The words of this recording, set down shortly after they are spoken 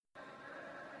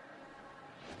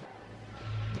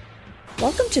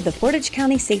Welcome to the Portage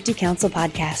County Safety Council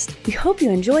podcast. We hope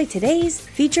you enjoy today's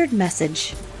featured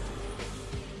message.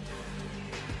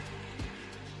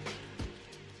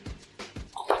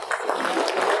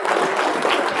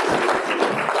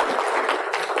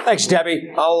 Thanks,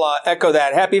 Debbie. I'll echo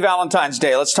that. Happy Valentine's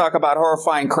Day. Let's talk about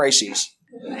horrifying crises.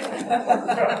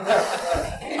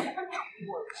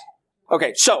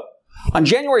 Okay, so on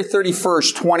January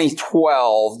 31st,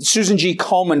 2012, the Susan G.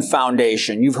 Komen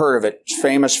Foundation, you've heard of it. It's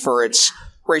famous for its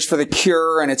Race for the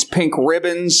Cure and its pink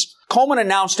ribbons. Komen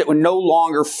announced it would no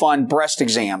longer fund breast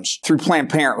exams through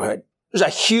Planned Parenthood. It was a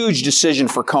huge decision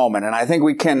for Komen, and I think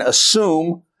we can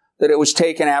assume that it was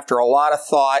taken after a lot of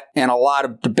thought and a lot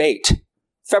of debate.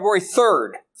 February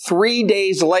 3rd, 3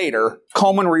 days later,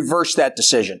 Komen reversed that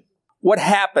decision. What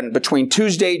happened between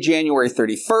Tuesday, January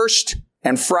 31st,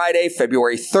 and Friday,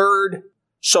 February 3rd?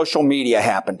 Social media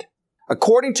happened.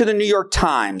 According to the New York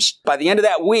Times, by the end of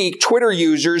that week, Twitter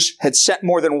users had sent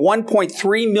more than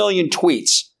 1.3 million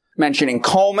tweets mentioning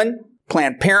Komen,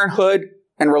 Planned Parenthood,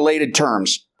 and related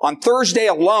terms. On Thursday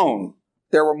alone,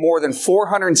 there were more than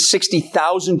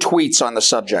 460,000 tweets on the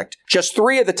subject. Just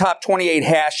 3 of the top 28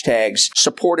 hashtags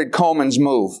supported Komen's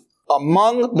move.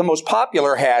 Among the most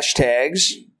popular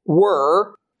hashtags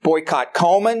were Boycott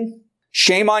Komen,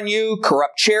 Shame on You,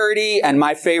 Corrupt Charity, and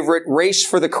my favorite, Race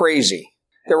for the Crazy.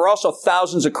 There were also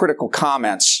thousands of critical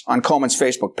comments on Komen's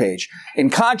Facebook page. In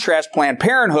contrast, Planned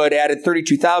Parenthood added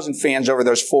 32,000 fans over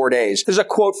those 4 days. There's a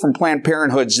quote from Planned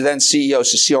Parenthood's then CEO,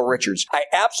 Cecile Richards. I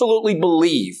absolutely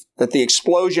believe that the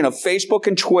explosion of Facebook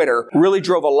and Twitter really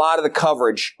drove a lot of the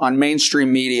coverage on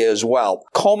mainstream media as well.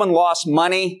 Komen lost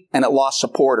money and it lost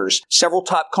supporters. Several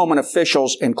top Komen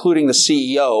officials, including the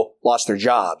CEO, lost their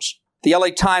jobs. The LA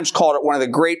Times called it one of the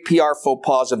great PR faux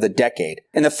pas of the decade.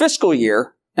 In the fiscal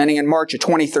year, ending in March of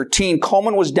 2013,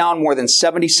 Komen was down more than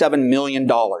 $77 million,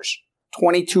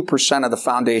 22% of the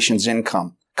foundation's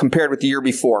income, compared with the year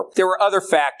before. There were other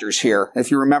factors here.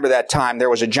 If you remember that time, there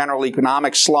was a general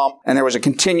economic slump, and there was a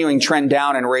continuing trend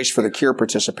down in Race for the Cure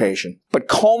participation. But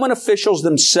Komen officials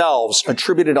themselves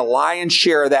attributed a lion's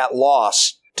share of that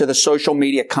loss to the social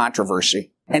media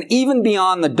controversy. And even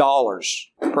beyond the dollars,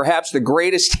 perhaps the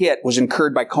greatest hit was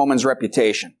incurred by Komen's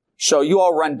reputation. So you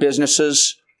all run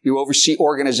businesses. You oversee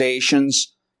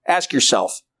organizations. Ask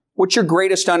yourself, what's your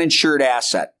greatest uninsured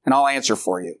asset? And I'll answer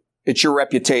for you. It's your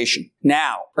reputation.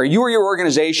 Now, are you or your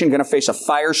organization going to face a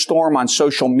firestorm on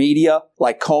social media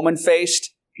like Komen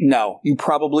faced? No, you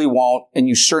probably won't, and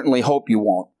you certainly hope you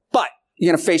won't. But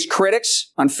you're going to face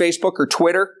critics on Facebook or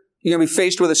Twitter. You're going to be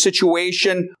faced with a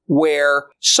situation where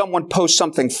someone posts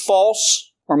something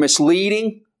false or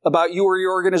misleading about you or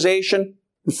your organization.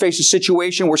 You face a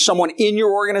situation where someone in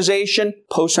your organization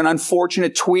posts an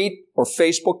unfortunate tweet or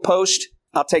Facebook post.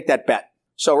 I'll take that bet.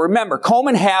 So remember,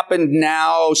 Komen happened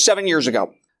now 7 years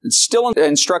ago. It's still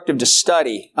instructive to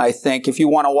study, I think, if you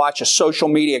want to watch a social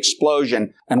media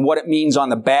explosion and what it means on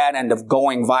the bad end of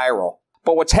going viral.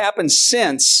 But what's happened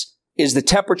since is the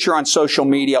temperature on social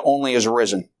media only has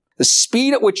risen. The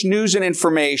speed at which news and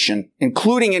information,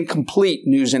 including incomplete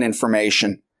news and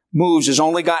information, moves has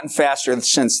only gotten faster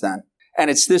since then.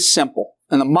 And it's this simple.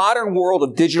 In the modern world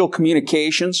of digital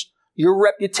communications, your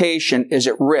reputation is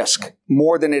at risk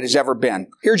more than it has ever been.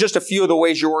 Here are just a few of the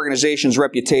ways your organization's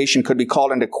reputation could be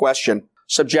called into question,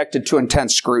 subjected to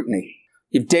intense scrutiny.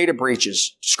 You have data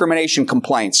breaches, discrimination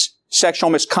complaints,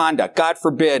 sexual misconduct, God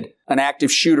forbid, an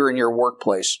active shooter in your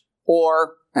workplace.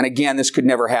 Or, and again, this could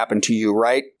never happen to you,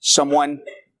 right? Someone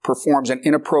performs an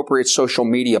inappropriate social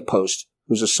media post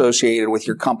who's associated with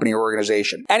your company or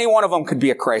organization. Any one of them could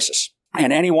be a crisis.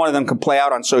 And any one of them can play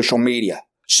out on social media.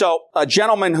 So a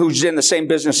gentleman who's in the same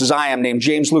business as I am named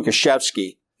James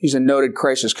Lukashevsky, he's a noted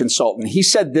crisis consultant. He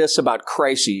said this about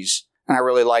crises, and I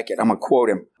really like it. I'm going to quote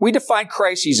him. We define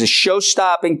crises as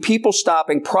show-stopping,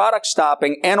 people-stopping,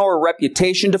 product-stopping, and or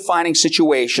reputation-defining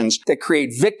situations that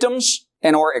create victims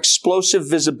and or explosive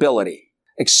visibility.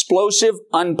 Explosive,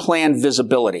 unplanned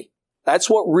visibility. That's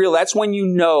when you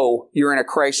know you're in a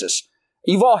crisis.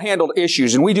 You've all handled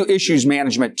issues, and we do issues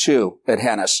management too at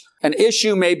Hennis. An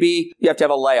issue may be you have to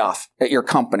have a layoff at your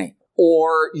company,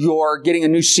 or you're getting a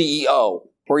new CEO,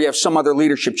 or you have some other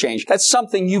leadership change. That's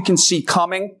something you can see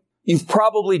coming. You've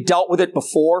probably dealt with it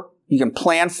before. You can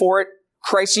plan for it.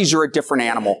 Crises are a different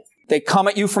animal. They come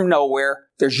at you from nowhere.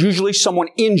 There's usually someone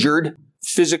injured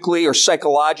physically or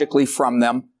psychologically from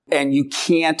them, and you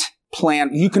can't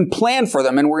plan. You can plan for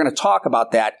them, and we're going to talk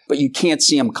about that, but you can't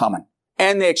see them coming.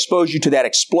 And they expose you to that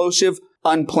explosive,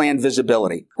 unplanned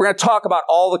visibility. We're going to talk about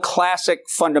all the classic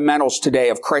fundamentals today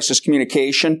of crisis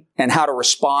communication and how to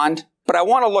respond. But I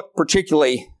want to look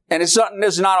particularly And it's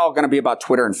not all going to be about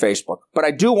Twitter and Facebook, but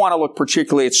I do want to look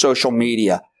particularly at social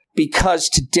media because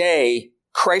today,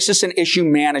 crisis and issue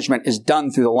management is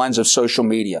done through the lens of social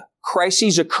media.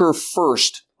 Crises occur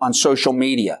first on social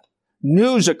media.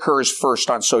 News occurs first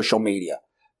on social media.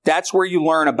 That's where you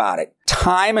learn about it.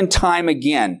 Time and time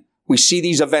again, we see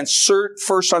these events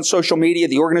first on social media.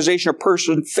 The organization or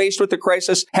person faced with the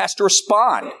crisis has to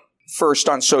respond first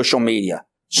on social media.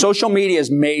 Social media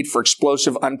is made for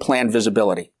explosive, unplanned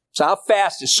visibility. So how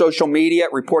fast is social media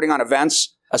at reporting on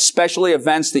events, especially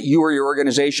events that you or your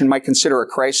organization might consider a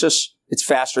crisis? It's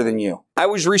faster than you. I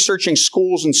was researching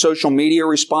schools and social media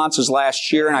responses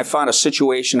last year, and I found a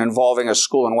situation involving a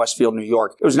school in Westfield, New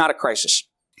York. It was not a crisis.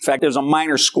 In fact, it was a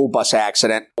minor school bus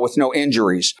accident with no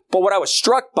injuries. But what I was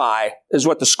struck by is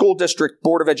what the school district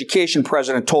board of education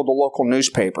president told the local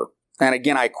newspaper. And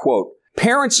again, I quote,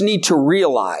 "Parents need to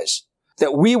realize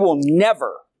that we will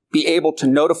never be able to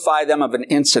notify them of an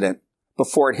incident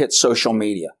before it hits social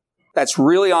media." That's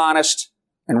really honest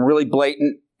and really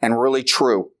blatant and really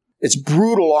true. It's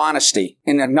brutal honesty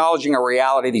in acknowledging a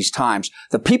reality these times.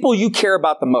 The people you care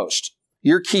about the most,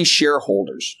 your key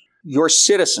shareholders, your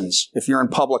citizens if you're in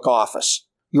public office,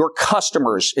 your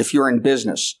customers if you're in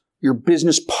business, your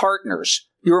business partners,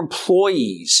 your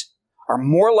employees are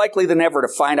more likely than ever to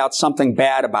find out something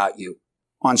bad about you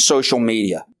on social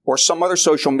media or some other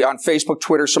on Facebook,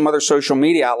 Twitter, some other social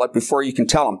media outlet before you can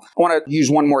tell them. I want to use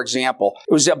one more example.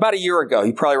 It was about a year ago.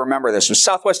 You probably remember this. It was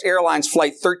Southwest Airlines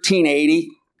Flight 1380.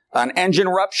 An engine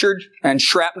ruptured and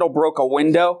shrapnel broke a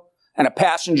window and a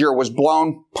passenger was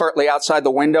blown partly outside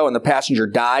the window and the passenger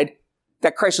died.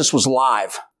 That crisis was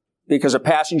live because a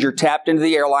passenger tapped into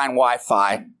the airline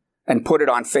Wi-Fi and put it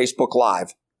on Facebook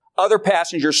Live. Other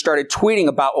passengers started tweeting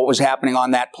about what was happening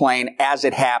on that plane as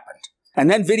it happened. And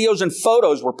then videos and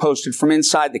photos were posted from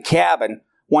inside the cabin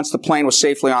once the plane was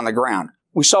safely on the ground.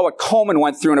 We saw what Coleman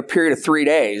went through in a period of 3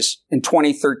 days in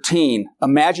 2013.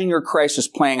 Imagine your crisis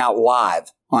playing out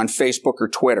live on Facebook or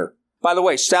Twitter. By the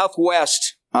way,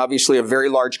 Southwest, obviously a very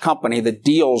large company that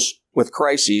deals with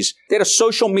crises, they had a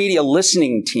social media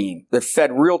listening team that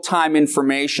fed real-time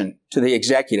information to the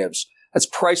executives. That's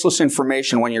priceless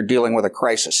information when you're dealing with a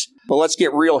crisis. But let's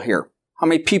get real here. How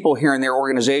many people here in their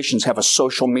organizations have a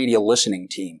social media listening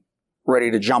team ready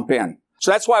to jump in?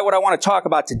 So that's why what I want to talk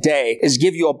about today is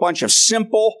give you a bunch of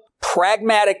simple,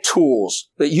 pragmatic tools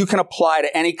that you can apply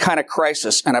to any kind of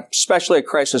crisis, and especially a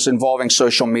crisis involving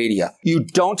social media. You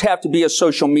don't have to be a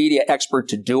social media expert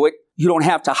to do it. You don't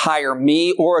have to hire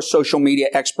me or a social media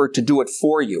expert to do it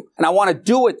for you. And I want to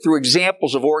do it through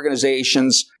examples of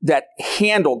organizations that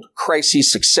handled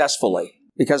crises successfully.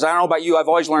 Because I don't know about you, I've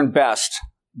always learned best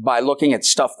by looking at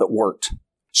stuff that worked.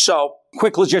 So,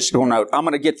 quick logistical note. I'm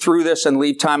going to get through this and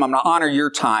leave time. I'm going to honor your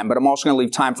time, but I'm also going to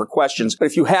leave time for questions. But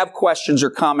if you have questions or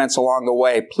comments along the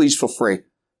way, please feel free.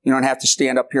 You don't have to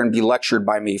stand up here and be lectured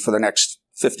by me for the next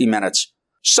 50 minutes.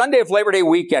 Sunday of Labor Day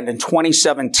weekend in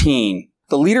 2017,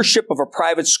 the leadership of a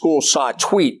private school saw a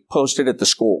tweet posted at the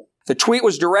school. The tweet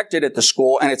was directed at the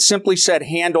school, and it simply said,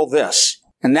 "Handle this."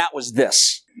 And that was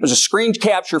this. It was a screen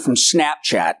capture from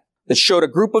Snapchat that showed a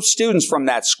group of students from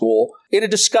that school in a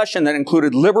discussion that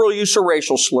included liberal use of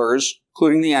racial slurs,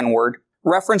 including the N-word,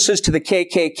 references to the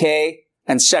KKK,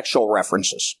 and sexual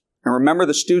references. And remember,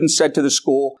 the students said to the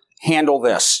school, "Handle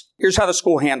this." Here's how the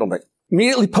school handled it.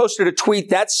 Immediately posted a tweet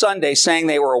that Sunday saying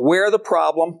they were aware of the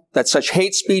problem, that such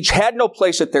hate speech had no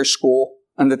place at their school,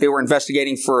 and that they were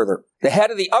investigating further. The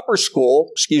head of the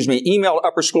emailed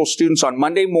upper school students on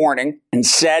Monday morning and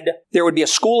said there would be a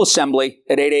school assembly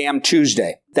at 8 a.m.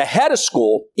 Tuesday. The head of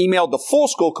school emailed the full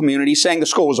school community saying the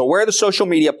school was aware of the social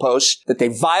media posts, that they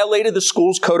violated the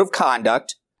school's code of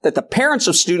conduct, that the parents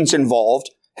of students involved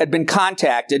had been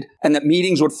contacted, and that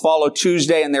meetings would follow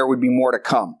Tuesday and there would be more to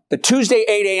come. The Tuesday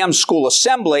 8 a.m. school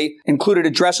assembly included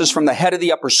addresses from the head of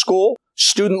the upper school,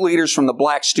 student leaders from the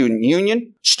Black Student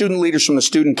Union, student leaders from the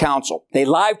Student Council. They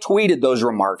live tweeted those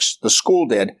remarks, the school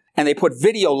did, and they put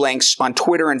video links on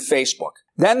Twitter and Facebook.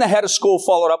 Then the head of school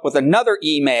followed up with another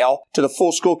email to the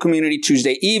full school community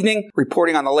Tuesday evening,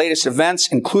 reporting on the latest events,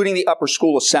 including the upper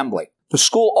school assembly. The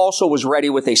school also was ready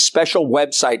with a special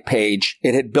website page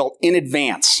it had built in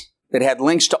advance that had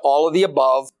links to all of the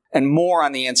above and more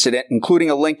on the incident, including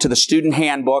a link to the student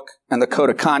handbook and the code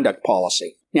of conduct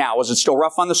policy. Now, was it still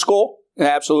rough on the school? It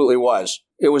absolutely was.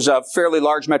 It was a fairly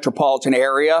large metropolitan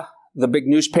area. The big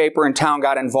newspaper in town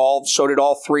got involved. So did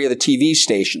all three of the TV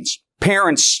stations.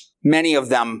 Parents, many of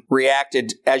them,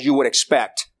 reacted as you would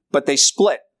expect, but they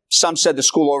split. Some said the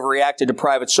school overreacted to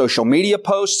private social media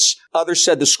posts. Others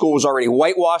said the school was already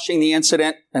whitewashing the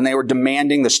incident and they were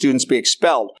demanding the students be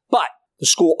expelled. But the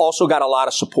school also got a lot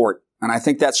of support. And I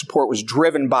think that support was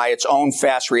driven by its own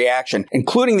fast reaction,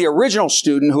 including the original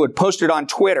student who had posted on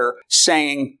Twitter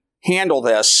saying, "Handle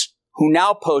this," who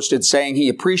now posted saying he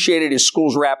appreciated his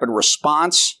school's rapid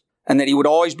response and that he would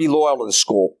always be loyal to the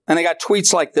school. And they got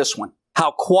tweets like this one: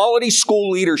 "How quality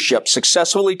school leadership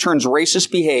successfully turns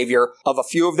racist behavior of a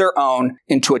few of their own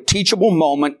into a teachable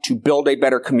moment to build a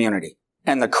better community."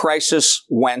 And the crisis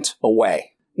went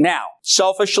away. Now,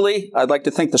 selfishly, I'd like to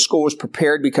think the school was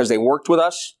prepared because they worked with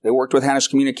us. They worked with Hennis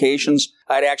Communications.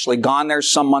 I'd actually gone there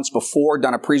some months before,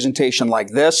 done a presentation like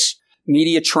this,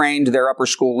 media trained their upper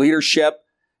school leadership,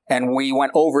 and we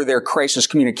went over their crisis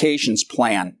communications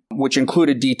plan, which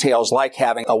included details like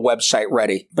having a website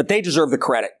ready. But they deserve the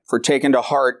credit for taking to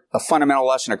heart a fundamental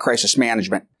lesson of crisis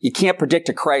management. You can't predict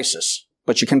a crisis,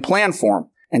 but you can plan for them.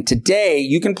 And today,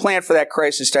 you can plan for that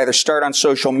crisis to either start on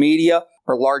social media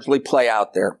or largely play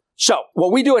out there. So,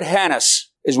 what we do at Hennis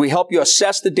is we help you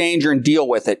assess the danger and deal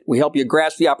with it. We help you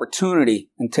grasp the opportunity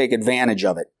and take advantage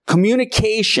of it.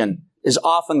 Communication is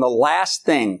often the last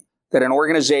thing that an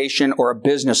organization or a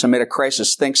business amid a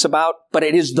crisis thinks about, but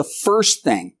it is the first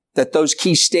thing that those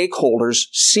key stakeholders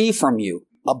see from you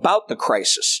about the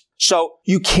crisis. So,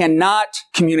 you cannot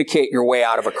communicate your way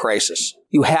out of a crisis.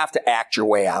 You have to act your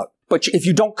way out. But if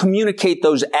you don't communicate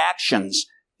those actions,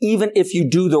 even if you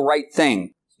do the right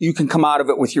thing, you can come out of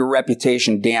it with your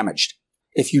reputation damaged.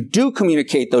 If you do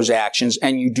communicate those actions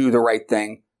and you do the right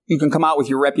thing, you can come out with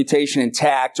your reputation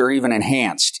intact or even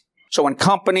enhanced. So in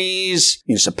companies,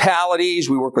 municipalities,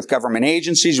 we work with government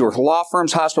agencies, we work with law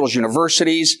firms, hospitals,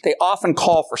 universities. They often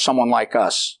call for someone like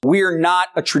us. We are not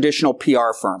a traditional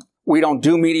PR firm. We don't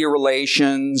do media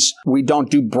relations. We don't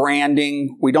do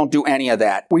branding. We don't do any of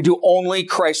that. We do only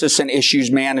crisis and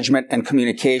issues management and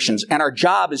communications. And our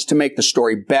job is to make the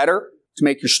story better, to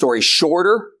make your story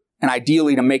shorter, and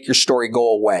ideally to make your story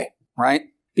go away, right?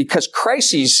 Because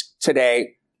crises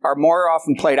today are more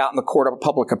often played out in the court of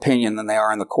public opinion than they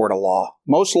are in the court of law.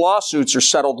 Most lawsuits are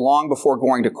settled long before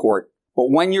going to court.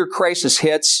 But when your crisis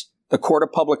hits, the court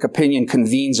of public opinion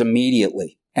convenes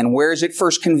immediately. And where is it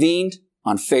first convened?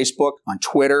 On Facebook, on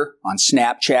Twitter, on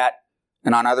Snapchat,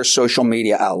 and on other social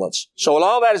media outlets. So with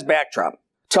all that as backdrop,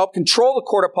 to help control the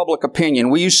court of public opinion,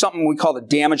 we use something we call the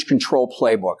damage control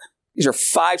playbook. These are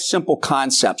 5 simple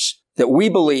concepts that we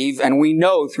believe and we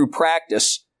know through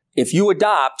practice, if you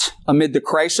adopt amid the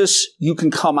crisis, you can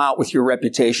come out with your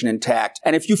reputation intact.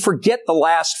 And if you forget the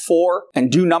last 4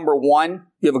 and do number 1,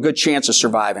 you have a good chance of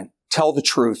surviving. Tell the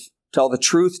truth. Tell the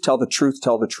truth, tell the truth,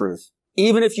 tell the truth.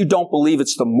 Even if you don't believe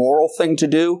it's the moral thing to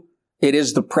do, it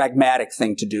is the pragmatic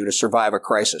thing to do to survive a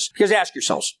crisis. Because ask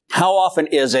yourselves, how often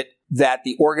is it that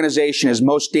the organization is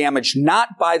most damaged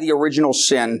not by the original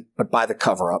sin, but by the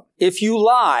cover-up? If you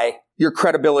lie, your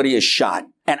credibility is shot.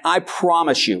 And I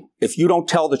promise you, if you don't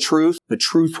tell the truth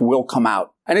will come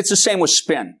out. And it's the same with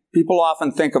spin. People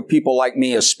often think of people like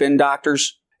me as spin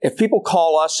doctors. If people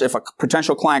call us, if a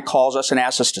potential client calls us and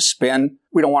asks us to spin,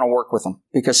 we don't want to work with them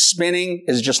because spinning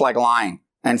is just like lying.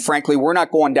 And frankly, we're not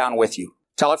going down with you.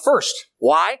 Tell it first.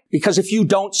 Why? Because if you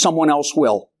don't, someone else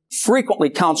will.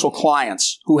 Frequently counsel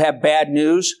clients who have bad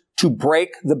news to break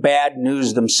the bad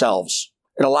news themselves.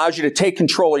 It allows you to take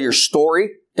control of your story.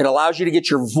 It allows you to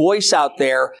get your voice out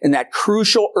there in that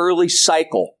crucial early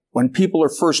cycle when people are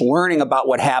first learning about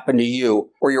what happened to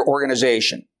you or your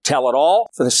organization. Tell it all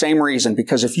for the same reason,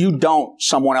 because if you don't,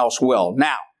 someone else will.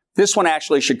 Now, this one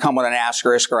actually should come with an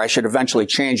asterisk, or I should eventually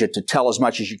change it to tell as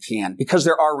much as you can, because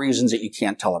there are reasons that you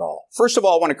can't tell it all. First of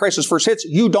all, when a crisis first hits,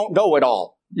 you don't know it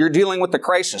all. You're dealing with the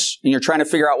crisis, and you're trying to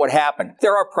figure out what happened.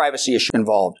 There are privacy issues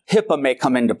involved. HIPAA may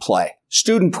come into play.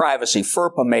 Student privacy,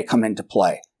 FERPA may come into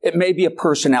play. It may be a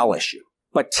personnel issue.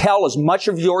 But tell as much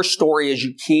of your story as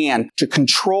you can to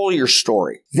control your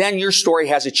story. Then your story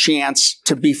has a chance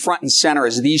to be front and center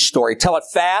as the story. Tell it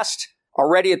fast.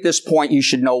 Already at this point, you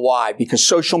should know why. Because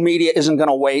social media isn't going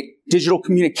to wait. Digital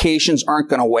communications aren't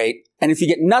going to wait. And if you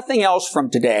get nothing else from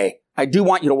today, I do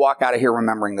want you to walk out of here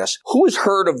remembering this. Who has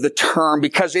heard of the term?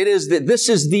 Because this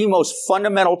is the most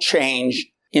fundamental change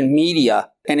in media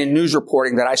and in news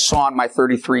reporting that I saw in my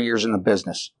 33 years in the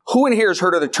business. Who in here has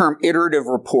heard of the term iterative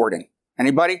reporting?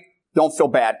 Anybody? Don't feel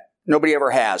bad. Nobody ever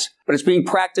has. But it's being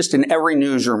practiced in every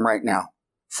newsroom right now.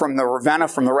 From the Ravenna,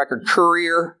 from the Record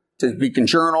Courier, to the Beacon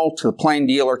Journal, to the Plain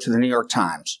Dealer, to the New York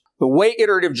Times. The way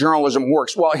iterative journalism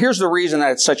works, well, here's the reason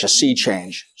that it's such a sea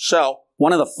change. So,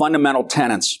 one of the fundamental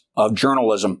tenets of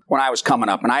journalism when I was coming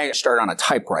up, and I started on a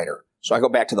typewriter, so I go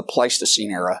back to the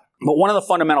Pleistocene era. But one of the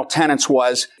fundamental tenets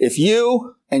was, if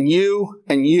you and you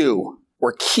and you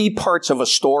were key parts of a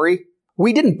story,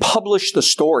 we didn't publish the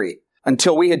story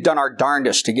until we had done our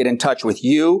darndest to get in touch with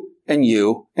you and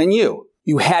you and you.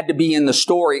 You had to be in the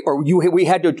story, or we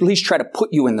had to at least try to put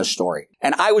you in the story.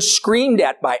 And I was screamed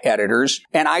at by editors,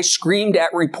 and I screamed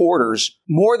at reporters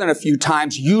more than a few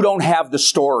times, you don't have the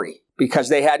story, because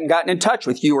they hadn't gotten in touch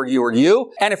with you or you or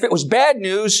you. And if it was bad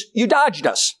news, you dodged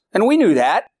us. And we knew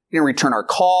that. You didn't return our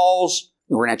calls.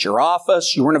 You weren't at your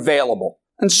office. You weren't available.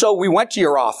 And so we went to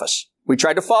your office. We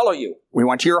tried to follow you. We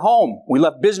went to your home. We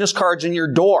left business cards in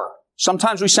your door.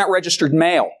 Sometimes we sent registered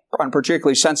mail on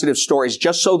particularly sensitive stories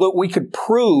just so that we could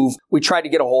prove we tried to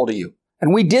get a hold of you.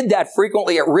 And we did that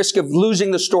frequently at risk of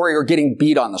losing the story or getting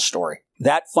beat on the story.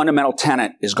 That fundamental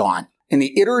tenet is gone. In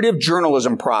the iterative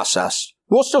journalism process,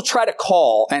 we'll still try to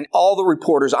call, and all the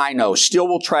reporters I know still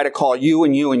will try to call you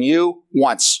and you and you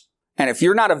once. And if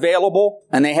you're not available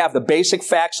and they have the basic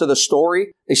facts of the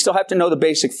story, they still have to know the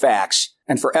basic facts.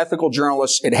 And for ethical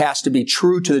journalists, it has to be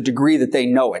true to the degree that they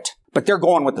know it. But they're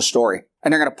going with the story,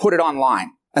 and they're going to put it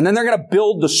online. And then they're going to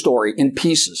build the story in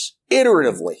pieces,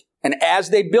 iteratively. And as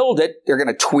they build it, they're going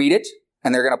to tweet it,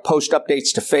 and they're going to post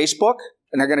updates to Facebook,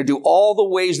 and they're going to do all the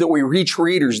ways that we reach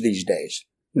readers these days.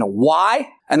 You know, why?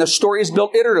 And the story is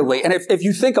built iteratively. And if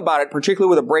you think about it, particularly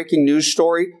with a breaking news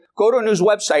story, go to a news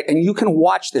website and you can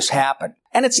watch this happen.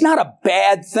 And it's not a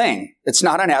bad thing. It's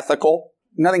not unethical.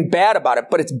 Nothing bad about it,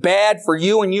 but it's bad for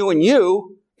you and you and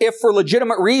you if for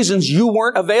legitimate reasons you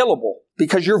weren't available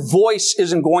because your voice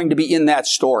isn't going to be in that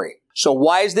story. So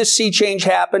why has this sea change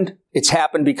happened? It's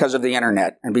happened because of the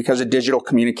internet and because of digital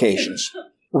communications.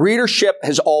 Readership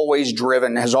has always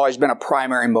been a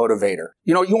primary motivator.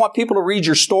 You know, you want people to read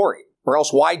your story, or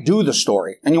else why do the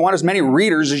story? And you want as many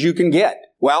readers as you can get.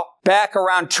 Well, back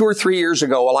around 2 or 3 years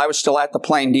ago, while I was still at the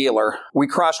Plain Dealer, we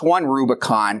crossed one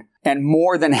Rubicon, and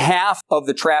more than half of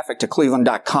the traffic to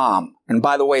Cleveland.com, and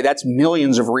by the way, that's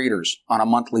millions of readers on a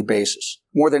monthly basis,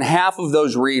 more than half of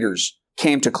those readers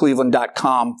came to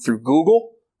Cleveland.com through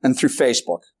Google and through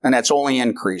Facebook, and that's only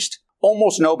increased.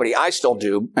 Almost nobody, I still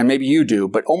do, and maybe you do,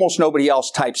 but almost nobody else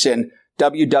types in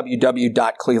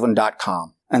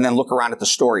www.cleveland.com and then look around at the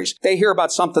stories. They hear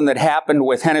about something that happened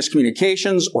with Hennis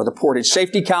Communications or the Portage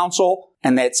Safety Council,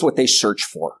 and that's what they search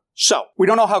for. So, we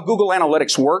don't know how Google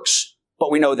Analytics works,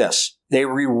 but we know this. They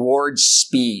reward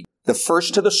speed. The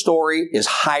first to the story is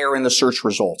higher in the search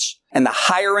results. And the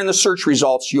higher in the search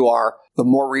results you are, the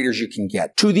more readers you can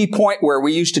get. To the point where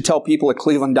we used to tell people at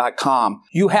Cleveland.com,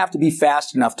 you have to be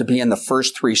fast enough to be in the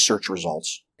first 3 search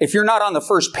results. If you're not on the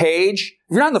first page,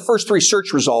 if you're not in the first 3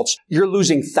 search results, you're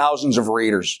losing thousands of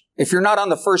readers. If you're not on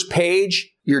the first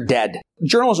page, you're dead.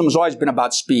 Journalism has always been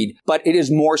about speed, but it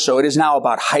is more so. It is now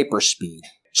about hyperspeed.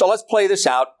 So let's play this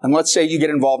out, and let's say you get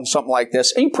involved in something like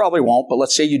this, and you probably won't, but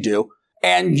let's say you do.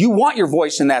 And you want your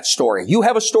voice in that story. You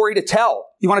have a story to tell.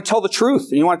 You want to tell the truth,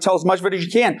 and you want to tell as much of it as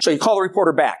you can. So you call the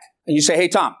reporter back, and you say, hey,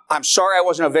 Tom, I'm sorry I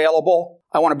wasn't available.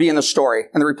 I want to be in the story.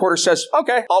 And the reporter says,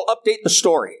 okay, I'll update the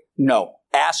story. No.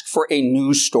 Ask for a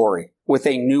new story with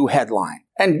a new headline.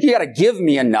 And you got to give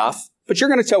me enough, but you're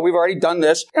going to tell, we've already done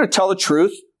this. You're going to tell the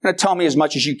truth. You're going to tell me as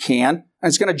much as you can, and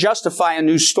it's going to justify a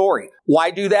new story. Why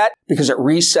do that? Because it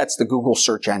resets the Google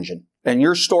search engine. And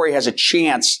your story has a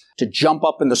chance to jump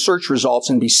up in the search results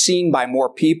and be seen by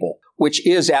more people, which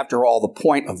is, after all, the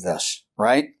point of this,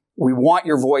 right? We want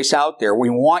your voice out there. We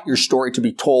want your story to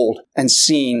be told and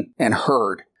seen and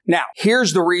heard. Now,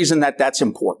 here's the reason that that's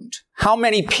important. How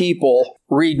many people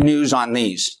read news on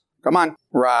these? Come on.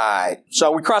 Right.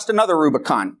 So we crossed another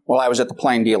Rubicon while I was at the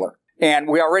Plain Dealer. And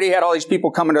we already had all these people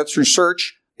coming to us through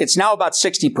search. It's now about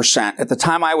 60%. At the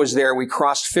time I was there, we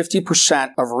crossed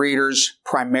 50% of readers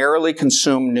primarily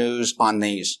consume news on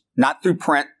these. Not through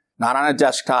print, not on a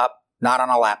desktop, not on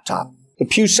a laptop. The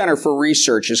Pew Center for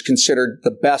Research is considered the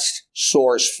best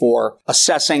source for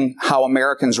assessing how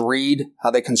Americans read, how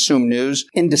they consume news.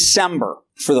 In December,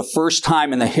 for the first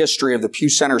time in the history of the Pew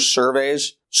Center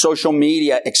surveys, social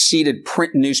media exceeded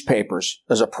print newspapers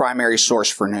as a primary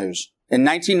source for news. In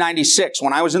 1996,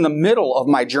 when I was in the middle of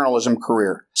my journalism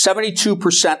career,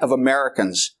 72% of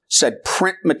Americans said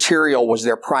print material was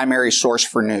their primary source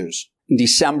for news. In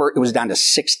December, it was down to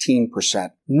 16%.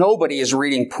 Nobody is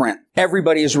reading print.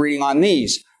 Everybody is reading on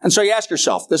these. And so you ask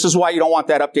yourself, this is why you don't want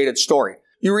that updated story.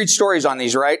 You read stories on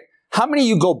these, right? How many of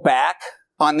you go back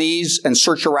on these and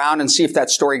search around and see if that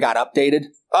story got updated?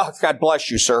 Oh, God bless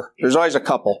you, sir. There's always a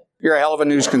couple. You're a hell of a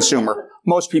news consumer.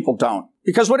 Most people don't.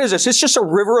 Because what is this? It's just a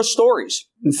river of stories.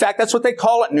 In fact, that's what they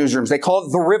call it in newsrooms. They call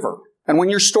it the river. And when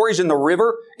your story's in the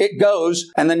river, it goes,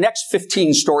 and the next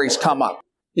 15 stories come up.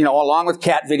 You know, along with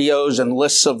cat videos and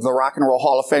lists of the Rock and Roll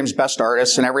Hall of Fame's best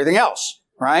artists and everything else,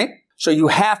 right? So you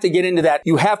have to get into that.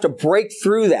 You have to break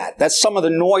through that. That's some of the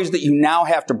noise that you now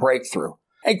have to break through.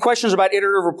 Any questions about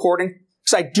iterative reporting?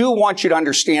 because I do want you to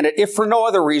understand it. If for no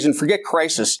other reason, forget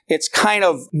crisis. It's kind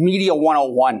of media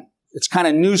 101. It's kind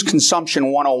of news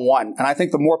consumption 101. And I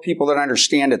think the more people that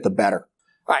understand it, the better.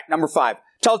 All right, number 5,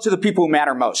 tell it to the people who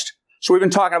matter most. So we've been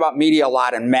talking about media a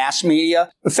lot and mass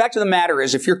media. The fact of the matter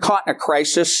is, if you're caught in a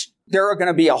crisis, there are going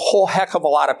to be a whole heck of a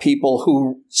lot of people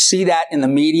who see that in the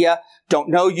media, don't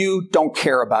know you, don't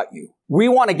care about you. We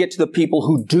want to get to the people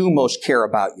who do most care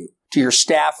about you, to your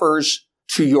staffers,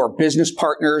 to your business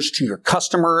partners, to your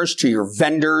customers, to your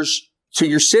vendors, to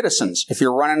your citizens, if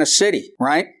you're running a city,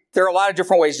 right? There are a lot of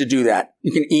different ways to do that.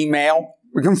 You can email,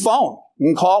 you can phone, you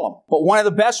can call them. But one of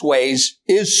the best ways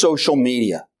is social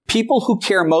media. People who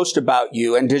care most about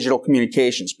you and digital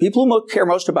communications, people who care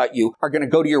most about you are going to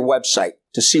go to your website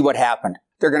to see what happened.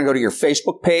 They're going to go to your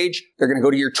Facebook page. They're going to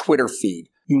go to your Twitter feed.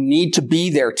 You need to be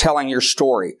there telling your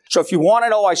story. So if you want to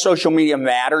know why social media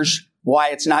matters, why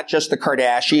it's not just the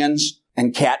Kardashians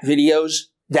and cat videos,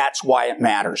 that's why it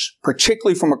matters,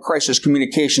 particularly from a crisis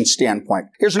communication standpoint.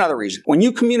 Here's another reason. When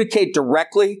you communicate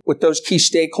directly with those key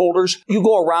stakeholders, you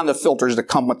go around the filters that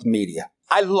come with the media.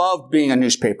 I love being a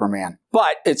newspaper man,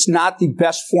 but it's not the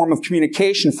best form of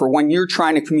communication for when you're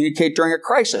trying to communicate during a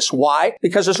crisis. Why?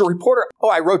 Because as a reporter,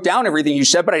 I wrote down everything you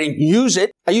said, but I didn't use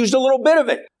it. I used a little bit of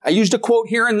it. I used a quote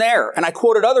here and there, and I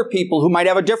quoted other people who might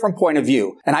have a different point of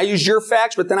view. And I used your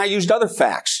facts, but then I used other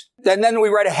facts. And then we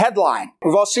write a headline.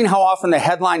 We've all seen how often the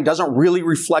headline doesn't really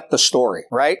reflect the story,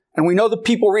 right? And we know that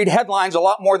people read headlines a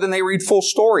lot more than they read full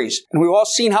stories. And we've all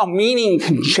seen how meaning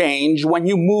can change when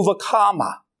you move a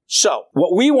comma. So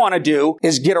what we want to do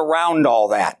is get around all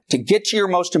that to get to your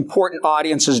most important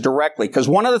audiences directly. Because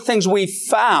one of the things we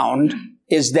found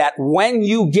is that when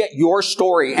you get your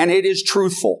story, and it is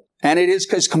truthful, and it is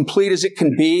as complete as it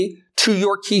can be to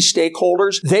your key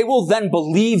stakeholders, they will then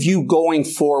believe you going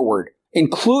forward,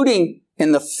 including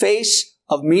in the face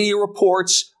of media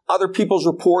reports, other people's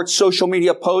reports, social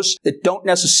media posts that don't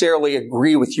necessarily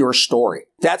agree with your story.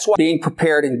 That's why being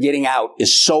prepared and getting out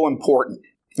is so important.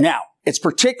 Now, it's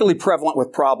particularly prevalent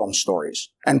with problem stories.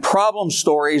 And problem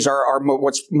stories are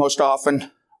what's most often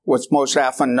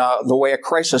the way a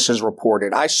crisis is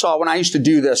reported. I saw when I used to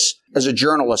do this as a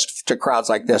journalist to crowds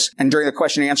like this, and during the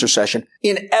question and answer session,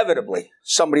 inevitably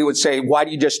somebody would say, why do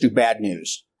you just do bad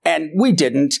news? And we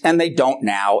didn't, and they don't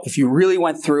now. If you really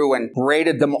went through and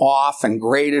rated them off and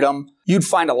graded them, you'd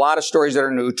find a lot of stories that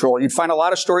are neutral. You'd find a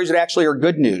lot of stories that actually are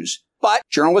good news. But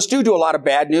journalists do a lot of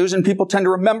bad news, and people tend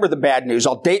to remember the bad news.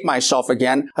 I'll date myself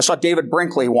again. I saw David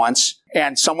Brinkley once,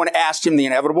 and someone asked him the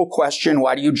inevitable question,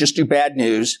 why do you just do bad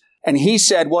news? And he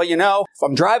said, well, if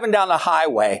I'm driving down the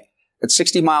highway at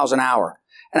 60 miles an hour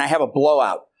and I have a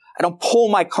blowout, I don't pull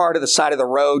my car to the side of the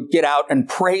road, get out, and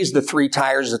praise the 3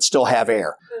 tires that still have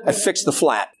air. I fix the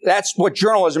flat. That's what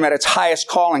journalism at its highest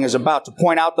calling is about, to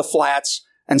point out the flats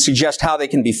and suggest how they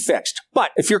can be fixed.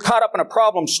 But if you're caught up in a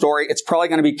problem story, it's probably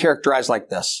going to be characterized like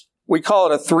this. We call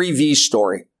it a 3V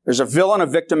story. There's a villain, a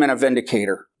victim, and a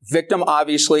vindicator. Victim,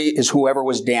 obviously, is whoever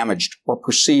was damaged or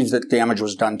perceives that damage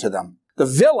was done to them. The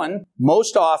villain,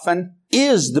 most often,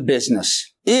 is the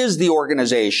business, is the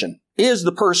organization, is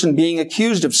the person being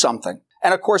accused of something.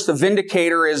 And of course, the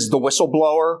vindicator is the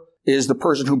whistleblower, is the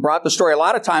person who brought the story. A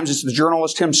lot of times, it's the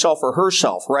journalist himself or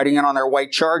herself writing in on their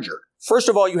white charger. First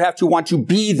of all, you have to want to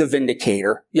be the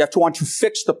vindicator. You have to want to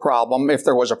fix the problem if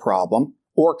there was a problem,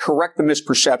 or correct the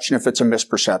misperception if it's a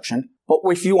misperception. But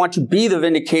if you want to be the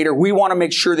vindicator, we want to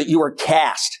make sure that you are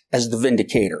cast as the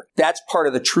vindicator. That's part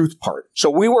of the truth part.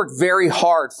 So we work very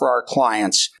hard for our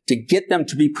clients to get them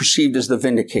to be perceived as the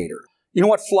vindicator. You know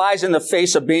what flies in the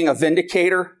face of being a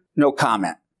vindicator? No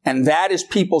comment. And that is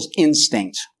people's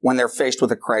instinct when they're faced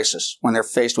with a crisis, when they're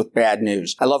faced with bad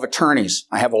news. I love attorneys.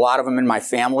 I have a lot of them in my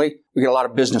family. We get a lot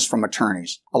of business from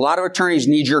attorneys. A lot of attorneys'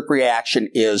 knee-jerk reaction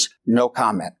is no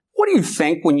comment. What do you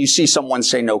think when you see someone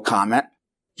say no comment?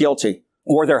 Guilty.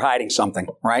 Or they're hiding something,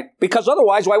 right? Because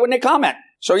otherwise, why wouldn't they comment?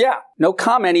 So yeah, no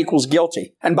comment equals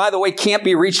guilty. And by the way, can't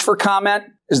be reached for comment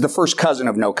is the first cousin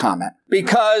of no comment.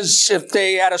 Because if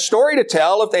they had a story to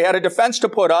tell, if they had a defense to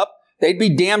put up, they'd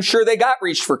be damn sure they got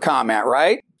reached for comment,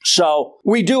 right? So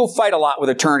we do fight a lot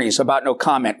with attorneys about no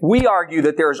comment. We argue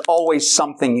that there is always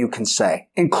something you can say,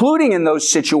 including in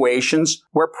those situations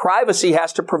where privacy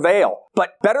has to prevail.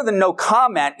 But better than no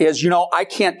comment is, I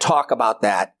can't talk about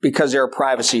that because there are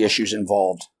privacy issues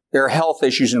involved. There are health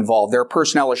issues involved. There are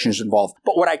personnel issues involved.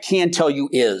 But what I can tell you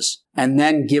is, and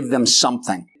then give them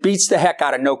something. Beats the heck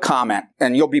out of no comment,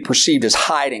 and you'll be perceived as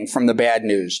hiding from the bad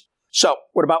news. So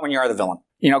what about when you are the villain?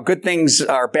 Good things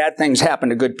or bad things happen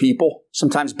to good people.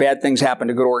 Sometimes bad things happen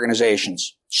to good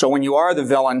organizations. So when you are the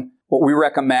villain, what we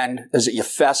recommend is that you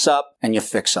fess up and you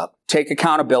fix up. Take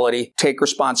accountability, take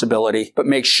responsibility, but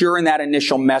make sure in that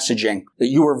initial messaging that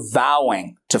you are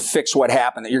vowing to fix what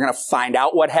happened, that you're going to find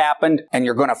out what happened and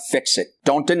you're going to fix it.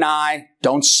 Don't deny,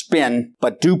 don't spin,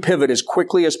 but do pivot as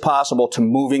quickly as possible to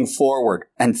moving forward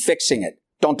and fixing it.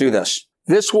 Don't do this.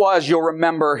 This was, you'll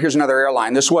remember, here's another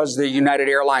airline. This was the United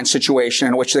Airlines situation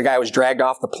in which the guy was dragged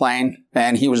off the plane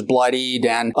and he was bloodied.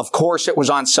 And of course it was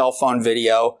on cell phone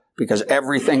video because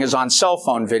everything is on cell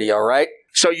phone video, right?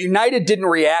 So United didn't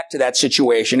react to that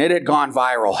situation. It had gone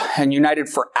viral and United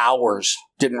for hours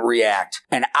didn't react.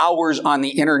 And hours on the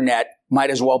internet might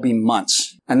as well be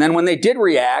months. And then when they did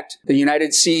react, the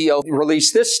United CEO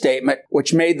released this statement,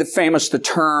 which made the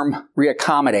term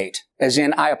reaccommodate. As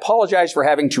in, I apologize for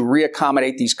having to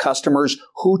reaccommodate these customers.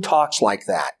 Who talks like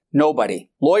that? Nobody.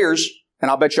 Lawyers, and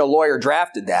I'll bet you a lawyer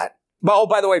drafted that. But, oh,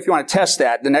 by the way, if you want to test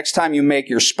that, the next time you make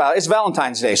your spouse, it's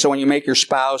Valentine's Day, so when you make your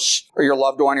spouse or your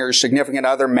loved one or your significant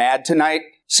other mad tonight,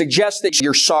 suggest that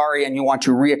you're sorry and you want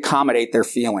to reaccommodate their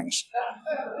feelings.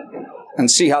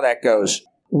 And see how that goes.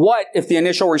 What if the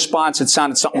initial response had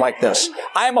sounded something like this?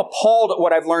 I am appalled at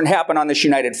what I've learned happened on this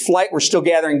United flight. We're still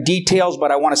gathering details,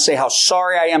 but I want to say how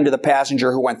sorry I am to the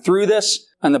passenger who went through this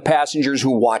and the passengers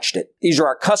who watched it. These are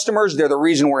our customers. They're the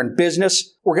reason we're in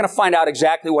business. We're going to find out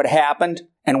exactly what happened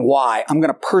and why. I'm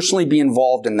going to personally be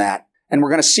involved in that. And we're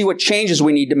going to see what changes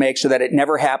we need to make so that it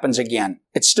never happens again.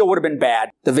 It still would have been bad.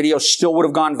 The video still would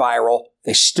have gone viral.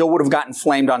 They still would have gotten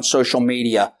flamed on social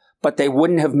media. But they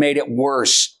wouldn't have made it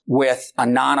worse with a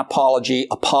non-apology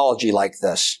apology like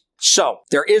this. So,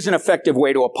 there is an effective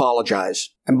way to apologize.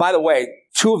 And by the way,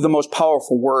 two of the most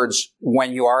powerful words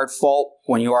when you are at fault,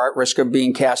 when you are at risk of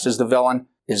being cast as the villain,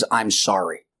 is I'm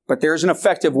sorry. But there's an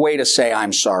effective way to say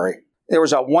I'm sorry. There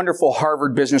was a wonderful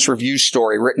Harvard Business Review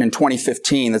story written in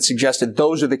 2015 that suggested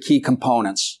those are the key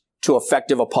components to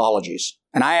effective apologies.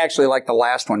 And I actually like the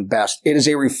last one best. It is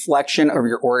a reflection of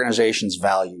your organization's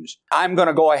values. I'm going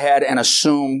to go ahead and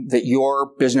assume that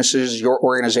your businesses, your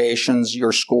organizations,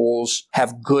 your schools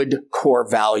have good core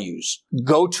values.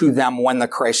 Go to them when the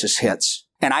crisis hits.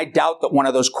 And I doubt that one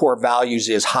of those core values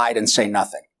is hide and say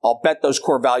nothing. I'll bet those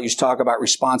core values talk about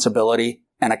responsibility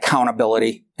and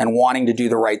accountability and wanting to do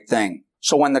the right thing.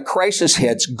 So when the crisis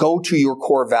hits, go to your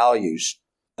core values.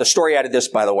 The story added this,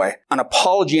 by the way. An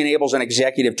apology enables an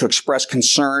executive to express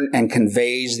concern and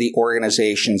conveys the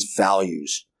organization's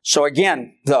values. So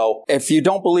again, though, if you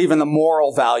don't believe in the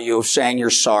moral value of saying you're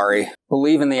sorry,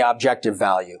 believe in the objective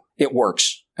value. It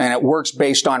works. And it works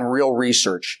based on real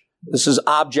research. This is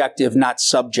objective, not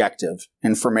subjective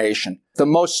information. The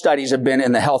most studies have been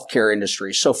in the healthcare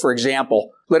industry. So, for example,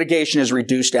 litigation is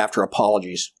reduced after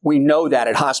apologies. We know that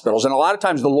at hospitals. And a lot of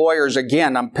times the lawyers,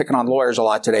 again, I'm picking on lawyers a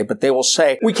lot today, but they will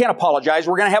say, we can't apologize.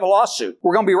 We're going to have a lawsuit.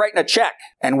 We're going to be writing a check.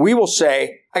 And we will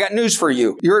say, I got news for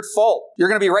you. You're at fault. You're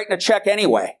going to be writing a check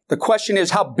anyway. The question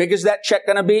is, how big is that check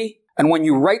going to be? And when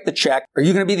you write the check, are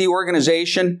you going to be the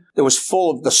organization that was full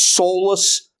of the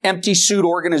soulless, empty suit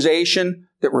organization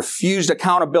that refused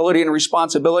accountability and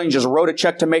responsibility and just wrote a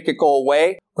check to make it go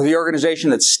away? Or the organization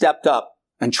that stepped up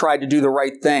and tried to do the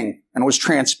right thing and was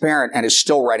transparent and is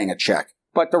still writing a check?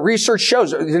 But the research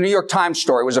shows, the New York Times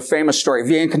story was a famous story.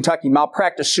 VA in Kentucky,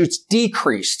 malpractice suits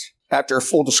decreased after a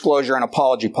full disclosure and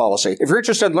apology policy. If you're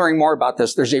interested in learning more about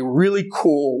this, there's a really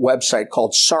cool website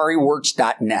called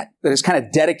sorryworks.net that is kind of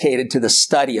dedicated to the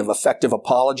study of effective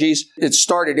apologies. It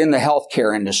started in the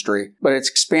healthcare industry, but it's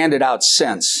expanded out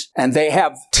since. And they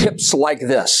have tips like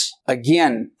this.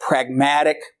 Again,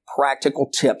 pragmatic, practical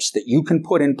tips that you can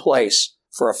put in place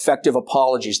for effective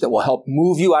apologies that will help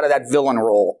move you out of that villain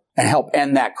role and help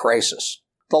end that crisis.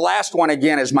 The last one,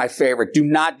 again, is my favorite. Do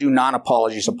not do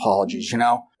non-apologies apologies,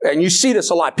 And you see this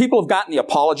a lot. People have gotten the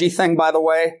apology thing, by the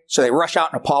way, so they rush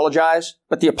out and apologize,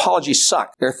 but the apologies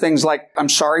suck. There are things like, I'm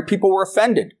sorry people were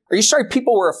offended. Are you sorry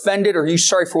people were offended, or are you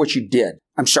sorry for what you did?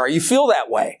 I'm sorry you feel that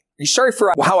way. Are you sorry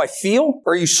for how I feel,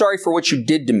 or are you sorry for what you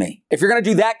did to me? If you're going to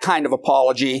do that kind of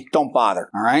apology, don't bother,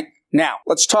 all right? Now,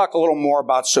 let's talk a little more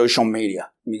about social media.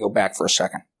 Let me go back for a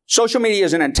second. Social media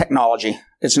isn't a technology.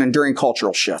 It's an enduring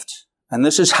cultural shift. And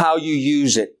this is how you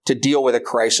use it to deal with a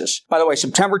crisis. By the way,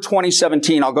 September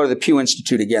 2017, I'll go to the Pew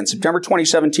Institute again. September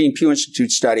 2017 Pew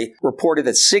Institute study reported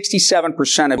that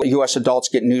 67% of U.S. adults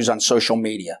get news on social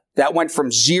media. That went from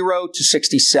 0 to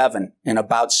 67 in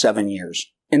about 7 years.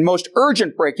 In most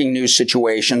urgent breaking news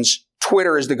situations,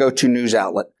 Twitter is the go-to news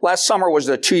outlet. Last summer was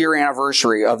the 2-year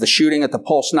anniversary of the shooting at the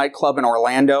Pulse nightclub in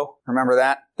Orlando. Remember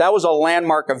that? That was a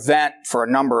landmark event for a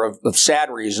number of sad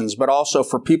reasons, but also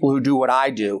for people who do what I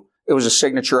do. It was a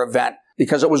signature event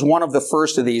because it was one of the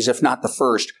first of these, if not the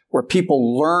first, where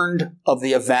people learned of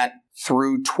the event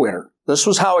through Twitter. This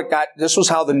was how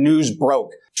the news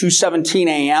broke. 2:17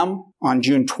 a.m. on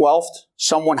June 12th,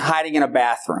 someone hiding in a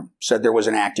bathroom said there was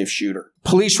an active shooter.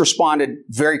 Police responded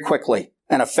very quickly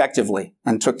and effectively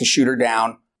and took the shooter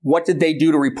down. What did they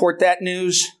do to report that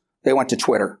news? They went to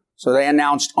Twitter. So they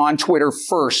announced on Twitter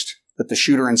first that the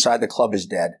shooter inside the club is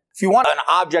dead. If you want an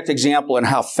object example in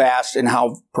how fast and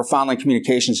how profoundly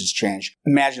communications has changed,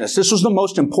 imagine this. This was the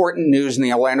most important news in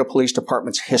the Orlando Police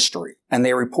Department's history, and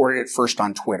they reported it first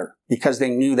on Twitter because they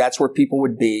knew that's where people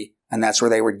would be and that's where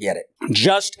they would get it.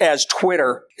 Just as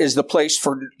Twitter is the place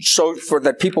for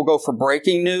that people go for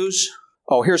breaking news.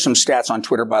 Oh, here's some stats on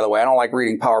Twitter, by the way. I don't like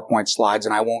reading PowerPoint slides,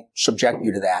 and I won't subject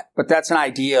you to that. But that's an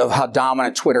idea of how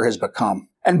dominant Twitter has become.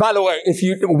 And by the way,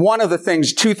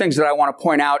 two things that I want to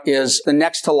point out is the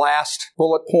next to last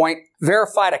bullet point,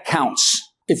 verified accounts.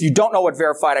 If you don't know what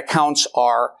verified accounts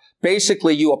are,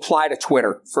 basically you apply to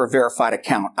Twitter for a verified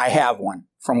account. I have one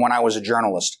from when I was a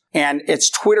journalist. And it's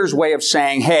Twitter's way of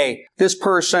saying, hey, this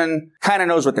person kind of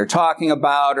knows what they're talking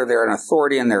about, or they're an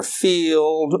authority in their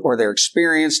field, or they're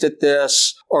experienced at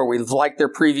this, or we've liked their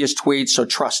previous tweets, so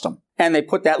trust them. And they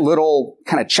put that little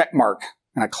kind of check mark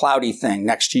and a cloudy thing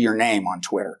next to your name on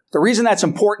Twitter. The reason that's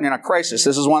important in a crisis,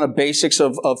 this is one of the basics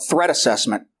of threat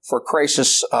assessment for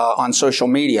crisis on social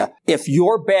media. If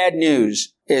your bad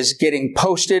news is getting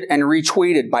posted and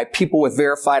retweeted by people with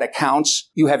verified accounts,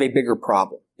 you have a bigger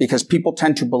problem because people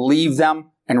tend to believe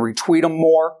them and retweet them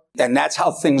more. And that's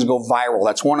how things go viral.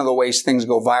 That's one of the ways things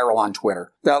go viral on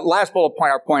Twitter. The last bullet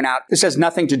point I'll point out, this has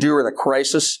nothing to do with a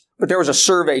crisis, but there was a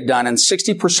survey done, and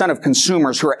 60% of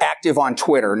consumers who are active on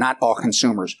Twitter, not all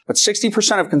consumers, but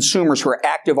 60% of consumers who are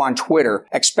active on Twitter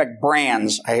expect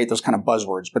brands, I hate those kind of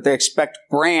buzzwords, but they expect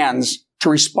brands to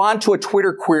respond to a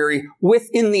Twitter query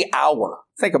within the hour.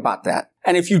 Think about that.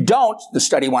 And if you don't, the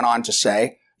study went on to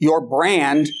say, your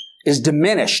brand is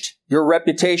diminished. Your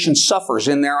reputation suffers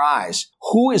in their eyes.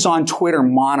 Who is on Twitter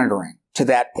monitoring to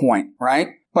that point, right?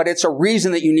 But it's a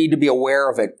reason that you need to be aware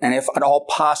of it. And if at all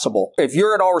possible, if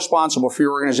you're at all responsible for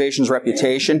your organization's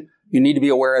reputation, you need to be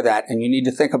aware of that. And you need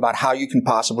to think about how you can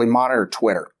possibly monitor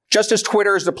Twitter. Just as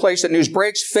Twitter is the place that news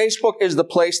breaks, Facebook is the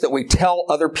place that we tell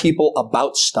other people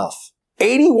about stuff.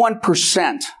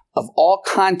 81% of all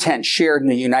content shared in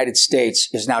the United States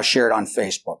is now shared on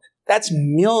Facebook. That's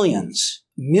millions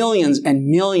and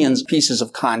millions of pieces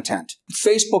of content.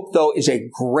 Facebook, though, is a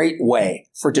great way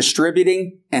for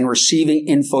distributing and receiving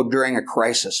info during a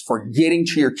crisis, for getting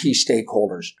to your key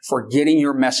stakeholders, for getting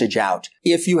your message out.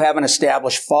 If you have an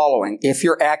established following, if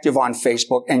you're active on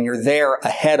Facebook and you're there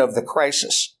ahead of the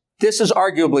crisis, this is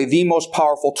arguably the most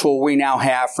powerful tool we now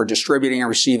have for distributing and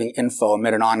receiving info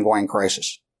amid an ongoing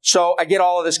crisis. So I get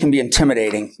all of this can be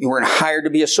intimidating. You weren't hired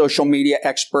to be a social media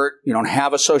expert. You don't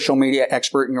have a social media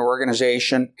expert in your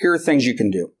organization. Here are things you can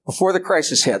do. Before the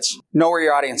crisis hits, know where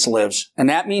your audience lives. And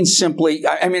that means simply,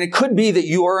 it could be that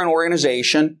you are an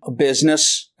organization, a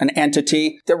business, an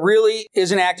entity that really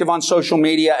isn't active on social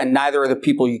media and neither are the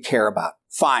people you care about.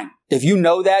 Fine. If you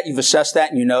know that, you've assessed that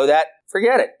and you know that,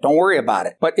 forget it. Don't worry about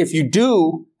it. But if you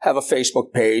do have a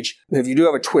Facebook page, if you do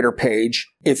have a Twitter page,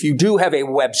 if you do have a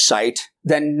website,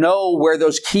 then know where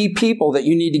those key people that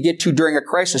you need to get to during a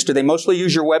crisis. Do they mostly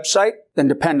use your website? Then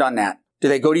depend on that. Do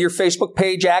they go to your Facebook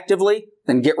page actively?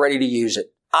 Then get ready to use it.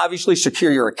 Obviously,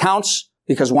 secure your accounts,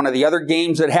 because one of the other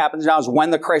games that happens now is when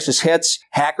the crisis hits,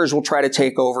 hackers will try to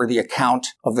take over the account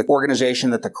of the organization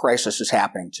that the crisis is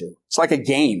happening to. It's like a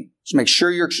game. So make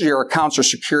sure your accounts are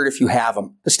secured if you have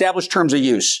them. Establish terms of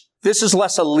use. This is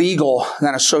less illegal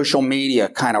than a social media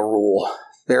kind of rule.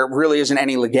 There really isn't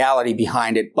any legality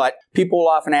behind it, but people will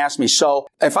often ask me, so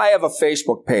if I have a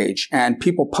Facebook page and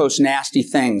people post nasty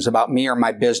things about me or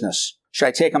my business, should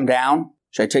I take them down?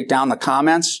 Should I take down the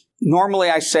comments?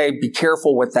 Normally I say be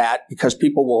careful with that because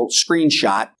people will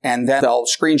screenshot and then they'll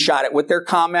screenshot it with their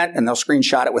comment and they'll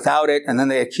screenshot it without it. And then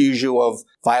they accuse you of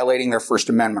violating their First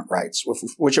Amendment rights,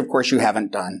 which of course you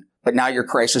haven't done. But now your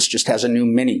crisis just has a new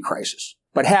mini crisis.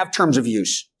 But have terms of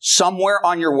use. Somewhere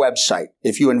on your website,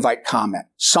 if you invite comment.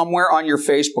 Somewhere on your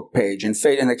Facebook page. In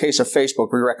the case of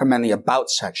Facebook, we recommend the About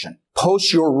section.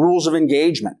 Post your rules of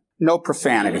engagement. No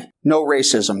profanity. No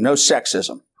racism. No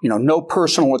sexism. No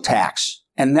personal attacks.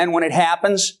 And then when it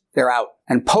happens, they're out.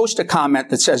 And post a comment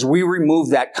that says, we remove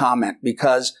that comment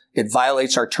because it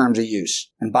violates our terms of use.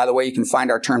 And by the way, you can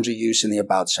find our terms of use in the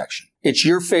About section. It's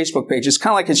your Facebook page. It's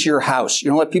kind of like it's your house. You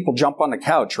don't let people jump on the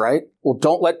couch, right? Well,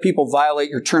 don't let people violate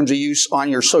your terms of use on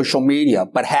your social media,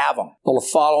 but have them. The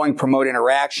following, promote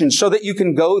interaction so that you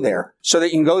can go there. So that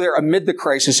you can go there amid the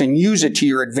crisis and use it to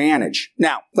your advantage.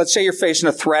 Now, let's say you're facing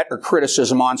a threat or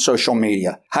criticism on social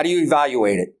media. How do you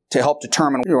evaluate it to help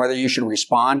determine whether you should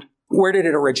respond? Where did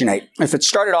it originate? If it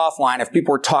started offline, if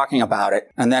people were talking about it,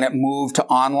 and then it moved to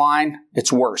online,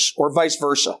 it's worse, or vice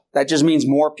versa. That just means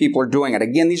more people are doing it.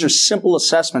 Again, these are simple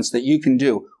assessments that you can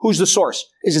do. Who's the source?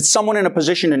 Is it someone in a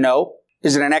position to know?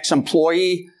 Is it an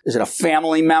ex-employee? Is it a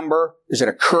family member? Is it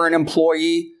a current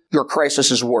employee? Your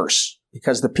crisis is worse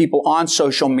because the people on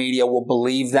social media will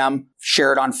believe them,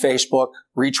 share it on Facebook,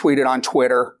 retweet it on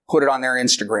Twitter, put it on their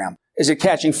Instagram. Is it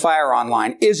catching fire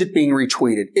online? Is it being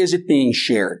retweeted? Is it being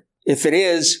shared? If it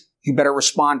is, you better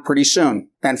respond pretty soon.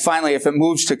 And finally, if it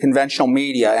moves to conventional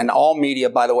media, and all media,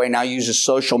 by the way, now uses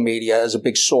social media as a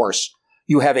big source,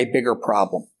 you have a bigger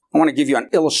problem. I want to give you an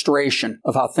illustration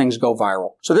of how things go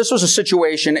viral. So this was a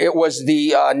situation, it was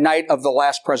the night of the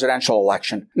last presidential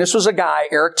election. This was a guy,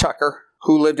 Eric Tucker,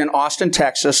 who lived in Austin,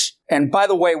 Texas. And by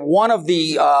the way, one of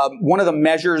the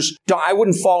measures, I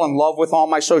wouldn't fall in love with all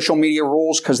my social media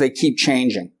rules because they keep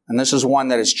changing. And this is one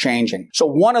that is changing. So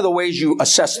one of the ways you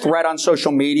assess threat on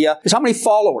social media is how many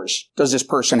followers does this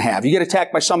person have? You get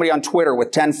attacked by somebody on Twitter with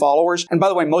 10 followers. And by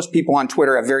the way, most people on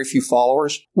Twitter have very few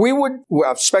followers. We would,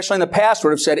 especially in the past,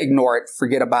 would have said, ignore it,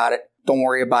 forget about it. Don't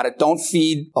worry about it. Don't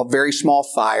feed a very small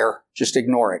fire. Just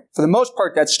ignore it. For the most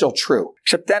part, that's still true.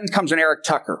 Except then comes an Eric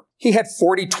Tucker. He had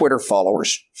 40 Twitter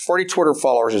followers. 40 Twitter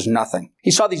followers is nothing.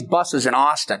 He saw these buses in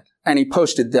Austin, and he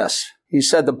posted this. He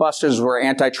said the buses were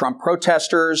anti-Trump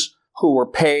protesters who were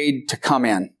paid to come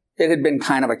in. It had been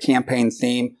kind of a campaign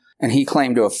theme, and he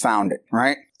claimed to have found it,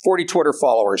 right? 40 Twitter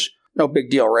followers. No big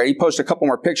deal, right? He posted a couple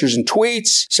more pictures and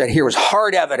tweets, said here was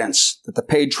hard evidence that the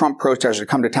paid Trump protesters had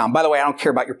come to town. By the way, I don't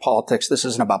care about your politics. This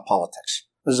isn't about politics.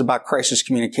 This is about crisis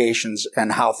communications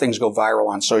and how things go viral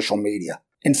on social media.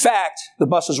 In fact, the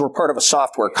buses were part of a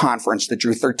software conference that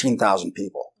drew 13,000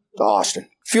 people to Austin. A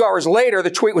few hours later,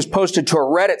 the tweet was posted to a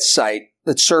Reddit site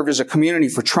that served as a community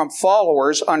for Trump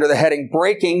followers under the heading,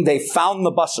 Breaking, They Found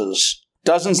the Buses.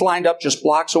 Dozens lined up just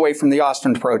blocks away from the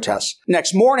Austin protests.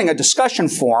 Next morning, a discussion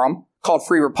forum called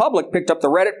Free Republic picked up the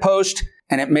Reddit post,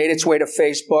 and it made its way to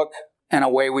Facebook, and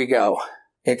away we go.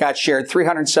 It got shared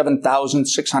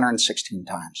 307,616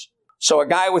 times. So a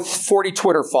guy with 40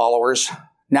 Twitter followers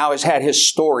now has had his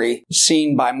story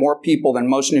seen by more people than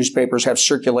most newspapers have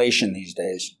circulation these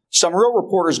days. Some real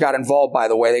reporters got involved, by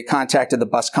the way. They contacted the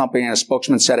bus company, and a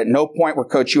spokesman said at no point were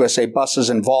Coach USA buses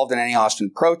involved in any Austin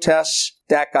protests.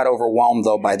 That got overwhelmed,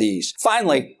 though, by these.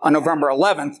 Finally, on November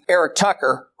 11th, Eric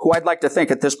Tucker, who I'd like to think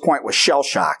at this point was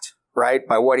shell-shocked, right,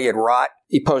 by what he had wrought,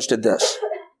 he posted this.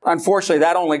 Unfortunately,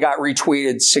 that only got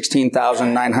retweeted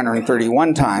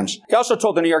 16,931 times. He also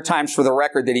told the New York Times for the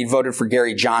record that he voted for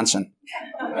Gary Johnson.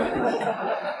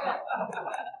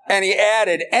 And he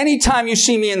added, anytime you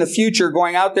see me in the future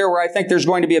going out there where I think there's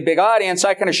going to be a big audience,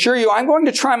 I can assure you I'm going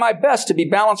to try my best to be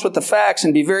balanced with the facts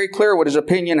and be very clear what is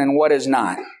opinion and what is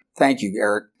not. Thank you,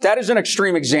 Eric. That is an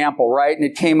extreme example, right? And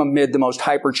it came amid the most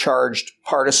hypercharged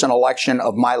partisan election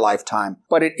of my lifetime.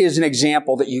 But it is an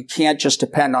example that you can't just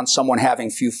depend on someone having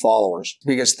few followers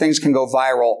because things can go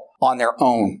viral on their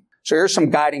own. So here's some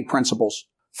guiding principles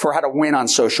for how to win on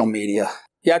social media.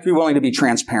 You have to be willing to be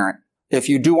transparent. If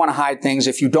you do want to hide things,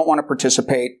 if you don't want to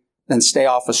participate, then stay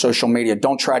off of social media.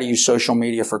 Don't try to use social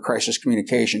media for crisis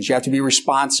communications. You have to be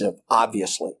responsive,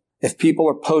 obviously. If people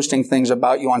are posting things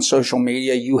about you on social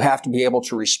media, you have to be able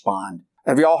to respond.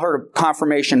 Have you all heard of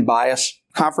confirmation bias?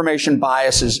 Confirmation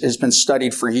bias has been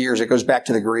studied for years. It goes back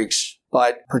to the Greeks.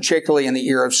 But particularly in the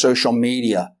era of social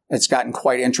media, it's gotten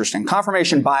quite interesting.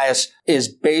 Confirmation bias is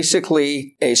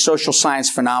basically a social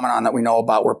science phenomenon that we know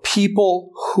about where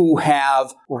people who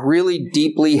have really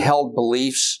deeply held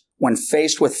beliefs, when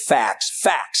faced with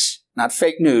facts, not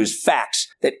fake news, facts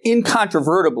that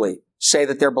incontrovertibly say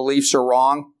that their beliefs are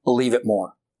wrong, believe it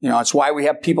more. You know, it's why we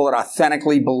have people that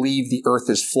authentically believe the earth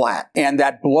is flat. And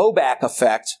that blowback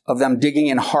effect of them digging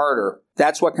in harder,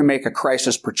 that's what can make a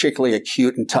crisis particularly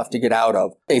acute and tough to get out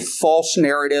of. A false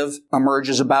narrative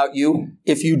emerges about you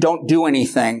if you don't do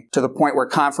anything to the point where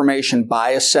confirmation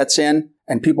bias sets in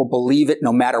and people believe it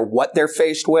no matter what they're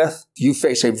faced with. You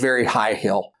face a very high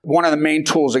hill. One of the main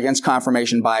tools against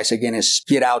confirmation bias, again, is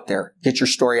get out there. Get your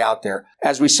story out there.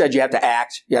 As we said, you have to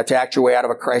act. You have to act your way out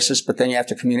of a crisis, but then you have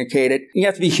to communicate it. You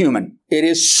have to be human. It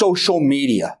is social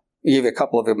media. I'll give you a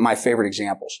couple of my favorite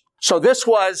examples. So this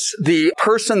was the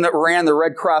person that ran the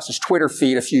Red Cross's Twitter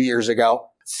feed a few years ago,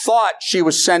 thought she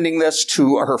was sending this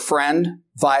to her friend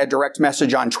via direct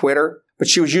message on Twitter, but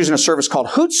she was using a service called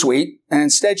Hootsuite, and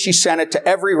instead she sent it to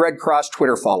every Red Cross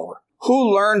Twitter follower,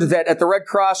 who learned that at the Red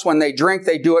Cross, when they drink,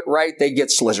 they do it right, they get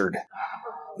slizzard.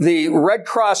 The Red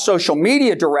Cross social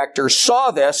media director saw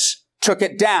this, took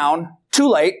it down, too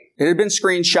late, it had been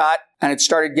screenshot, and it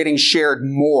started getting shared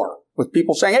more. with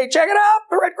people saying, hey, check it out.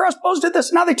 The Red Cross posted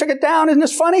this. Now they took it down. Isn't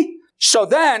this funny? So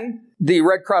then the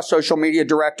Red Cross social media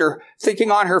director, thinking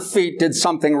on her feet, did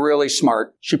something really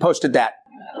smart. She posted that.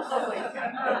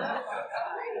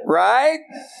 Right?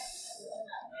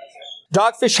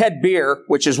 Dogfish Head Beer,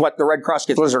 which is what the Red Cross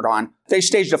gets Blizzard on, they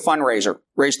staged a fundraiser,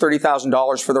 raised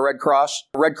 $30,000 for the Red Cross.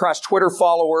 Red Cross Twitter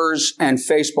followers and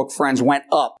Facebook friends went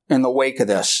up in the wake of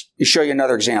this. Let me show you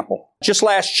another example. Just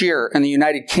last year in the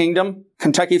United Kingdom,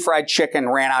 Kentucky Fried Chicken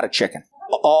ran out of chicken.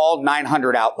 All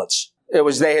 900 outlets.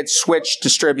 They had switched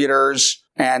distributors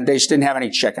and they just didn't have any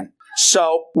chicken.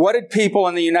 So what did people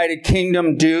in the United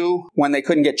Kingdom do when they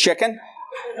couldn't get chicken?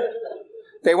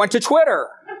 They went to Twitter.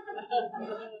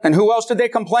 And who else did they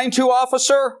complain to,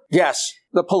 officer? Yes,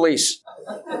 the police.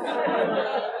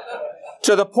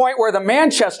 To the point where the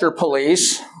Manchester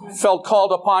police felt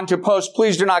called upon to post,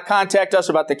 please do not contact us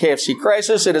about the KFC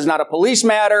crisis. It is not a police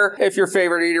matter if your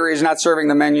favorite eatery is not serving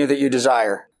the menu that you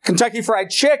desire. Kentucky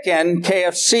Fried Chicken,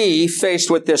 KFC,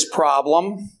 faced with this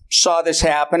problem, saw this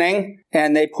happening,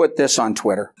 and they put this on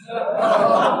Twitter.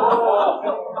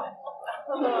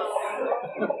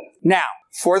 Now,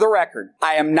 for the record,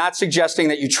 I am not suggesting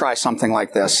that you try something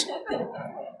like this.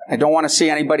 I don't want to see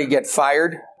anybody get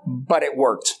fired, but it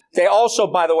worked. They also,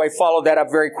 by the way, followed that up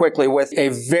very quickly with a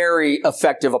very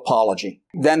effective apology.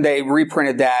 Then they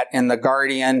reprinted that in The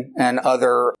Guardian and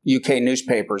other UK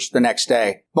newspapers the next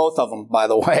day. Both of them, by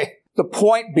the way. The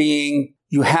point being,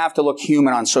 you have to look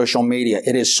human on social media.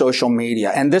 It is social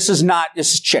media. And this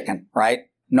is chicken, right?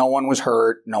 No one was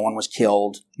hurt. No one was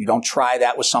killed. You don't try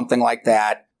that with something like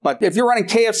that. But if you're running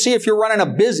KFC, if you're running a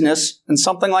business and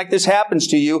something like this happens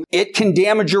to you, it can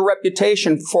damage your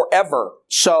reputation forever.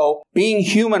 So being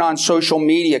human on social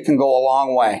media can go a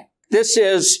long way. This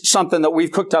is something that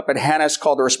we've cooked up at Hennis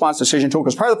called the Response Decision Tool,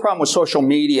 because part of the problem with social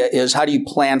media is how do you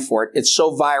plan for it? It's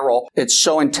so viral. It's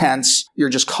so intense. You're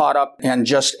just caught up in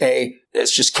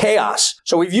it's just chaos.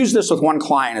 So we've used this with one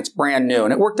client. It's brand new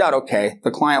and it worked out okay.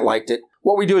 The client liked it.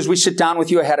 What we do is we sit down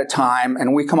with you ahead of time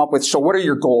and we come up with, so what are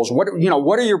your goals? What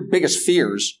are your biggest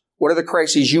fears? What are the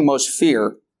crises you most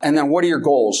fear? And then what are your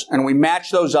goals? And we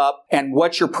match those up. And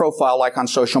what's your profile like on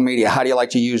social media? How do you like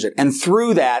to use it? And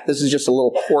through that, this is just a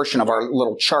little portion of our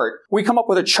little chart. We come up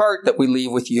with a chart that we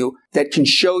leave with you that can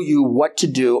show you what to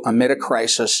do amid a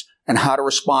crisis and how to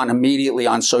respond immediately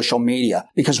on social media.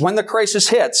 Because when the crisis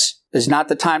hits is not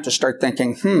the time to start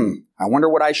thinking, I wonder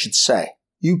what I should say.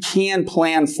 You can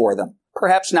plan for them.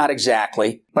 Perhaps not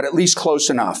exactly, but at least close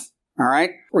enough. All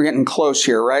right? We're getting close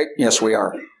here, right? Yes, we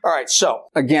are. All right. So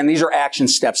again, these are action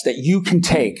steps that you can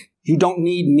take. You don't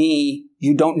need me.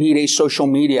 You don't need a social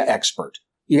media expert.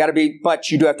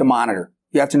 But you do have to monitor.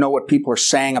 You have to know what people are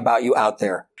saying about you out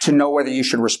there to know whether you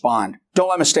should respond. Don't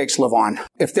let mistakes live on.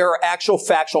 If there are actual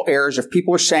factual errors, if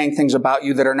people are saying things about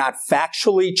you that are not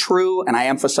factually true, and I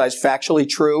emphasize factually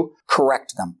true,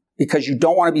 correct them. Because you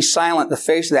don't want to be silent in the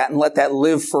face of that and let that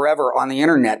live forever on the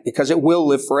internet, because it will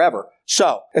live forever.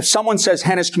 So if someone says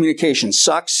Hennis Communications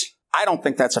sucks, I don't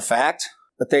think that's a fact,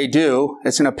 but they do.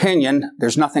 It's an opinion.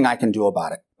 There's nothing I can do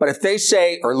about it. But if they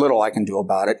say, or little I can do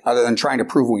about it, other than trying to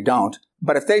prove we don't,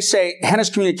 but if they say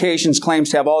Hennis Communications claims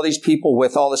to have all these people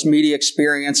with all this media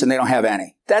experience and they don't have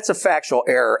any, that's a factual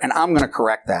error, and I'm going to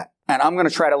correct that. And I'm going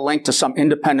to try to link to some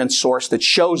independent source that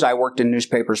shows I worked in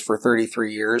newspapers for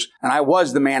 33 years, and I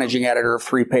was the managing editor of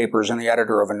 3 papers and the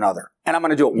editor of another. And I'm going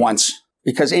to do it once.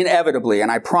 Because inevitably,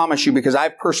 and I promise you, because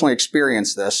I've personally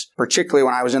experienced this, particularly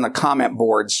when I was in the comment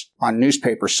boards on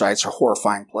newspaper sites, a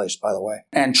horrifying place, by the way,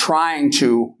 and trying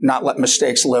to not let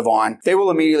mistakes live on, they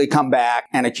will immediately come back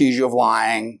and accuse you of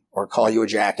lying or call you a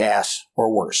jackass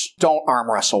or worse. Don't arm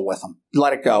wrestle with them.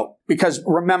 Let it go. Because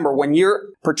remember,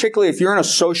 particularly if you're in a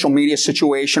social media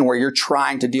situation where you're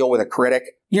trying to deal with a critic,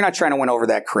 you're not trying to win over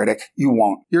that critic. You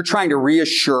won't. You're trying to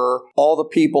reassure all the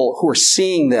people who are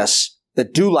seeing this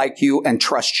that do like you and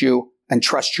trust your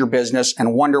business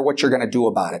and wonder what you're going to do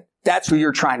about it. That's who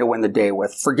you're trying to win the day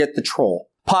with. Forget the troll.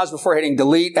 Pause before hitting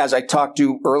delete, as I talked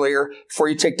to earlier. Before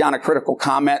you take down a critical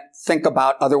comment, think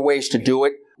about other ways to do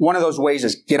it. One of those ways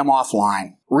is get them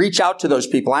offline. Reach out to those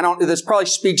people. This probably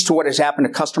speaks to what has happened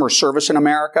to customer service in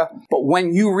America. But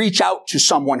when you reach out to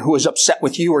someone who is upset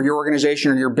with you or your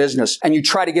organization or your business, and you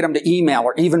try to get them to email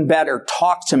or even better,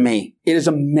 talk to me, it is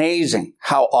amazing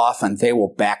how often they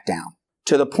will back down.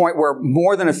 To the point where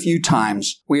more than a few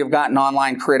times we have gotten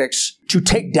online critics to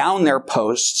take down their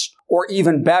posts Or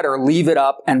even better, leave it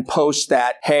up and post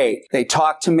that, hey, they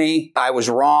talked to me, I was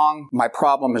wrong, my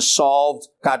problem is solved,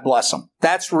 God bless them.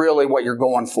 That's really what you're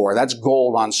going for. That's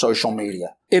gold on social media.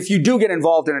 If you do get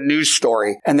involved in a news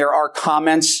story and there are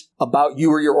comments about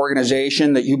you or your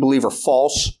organization that you believe are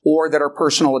false or that are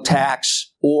personal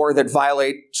attacks or that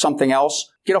violate something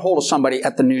else, get a hold of somebody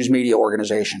at the news media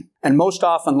organization. And most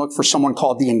often look for someone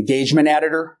called the engagement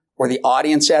editor or the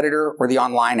audience editor or the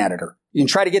online editor. You can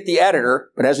try to get the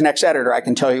editor, but as an ex-editor, I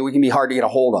can tell you we can be hard to get a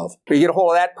hold of. But you get a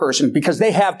hold of that person because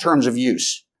they have terms of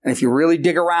use. And if you really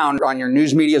dig around on your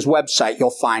news media's website,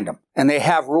 you'll find them. And they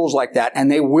have rules like that,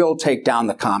 and they will take down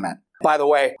the comment. By the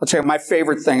way, I'll tell you my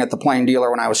favorite thing at the Plain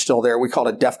Dealer when I was still there, we called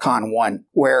it DEFCON 1,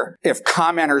 where if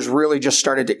commenters really just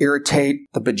started to irritate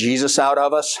the bejesus out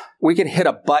of us, we could hit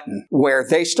a button where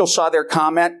they still saw their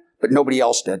comment, but nobody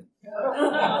else did.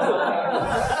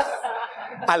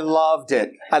 I loved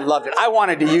it. I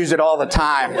wanted to use it all the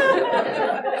time.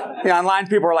 Online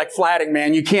people are like flatting,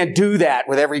 man, you can't do that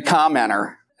with every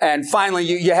commenter. And finally,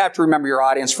 you have to remember your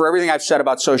audience. For everything I've said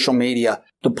about social media,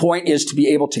 the point is to be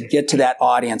able to get to that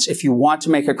audience. If you want to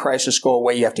make a crisis go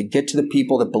away, you have to get to the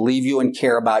people that believe you and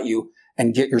care about you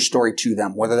and get your story to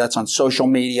them, whether that's on social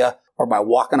media or by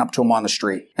walking up to them on the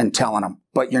street and telling them.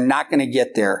 But you're not going to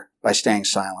get there by staying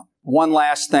silent. One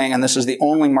last thing, and this is the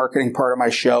only marketing part of my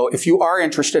show. If you are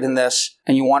interested in this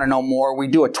and you want to know more, we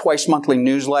do a twice monthly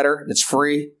newsletter. It's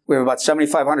free. We have about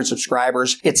 7,500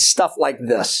 subscribers. It's stuff like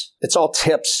this. It's all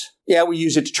tips. Yeah, we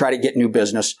use it to try to get new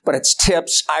business, but it's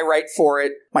tips. I write for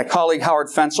it. My colleague Howard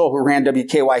Fensel, who ran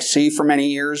WKYC for many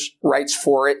years, writes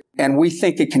for it. And we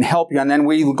think it can help you. And then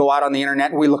we go out on the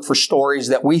internet and we look for stories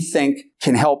that we think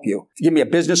can help you. If you give me a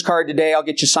business card today, I'll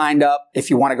get you signed up. If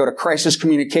you want to go to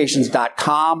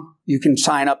crisiscommunications.com, you can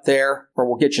sign up there or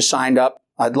we'll get you signed up.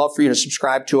 I'd love for you to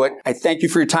subscribe to it. I thank you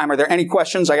for your time. Are there any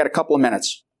questions? I got a couple of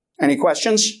minutes. Any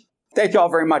questions? Thank you all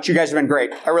very much. You guys have been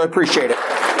great. I really appreciate it.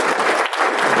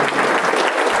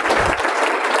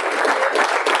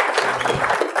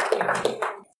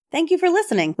 Thank you for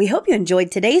listening. We hope you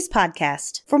enjoyed today's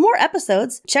podcast. For more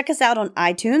episodes, check us out on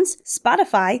iTunes,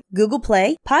 Spotify, Google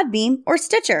Play, Podbean, or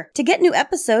Stitcher. To get new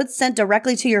episodes sent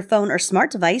directly to your phone or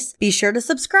smart device, be sure to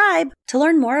subscribe. To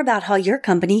learn more about how your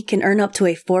company can earn up to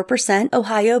a 4%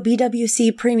 Ohio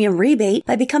BWC premium rebate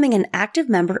by becoming an active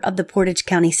member of the Portage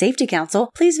County Safety Council,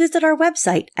 please visit our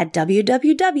website at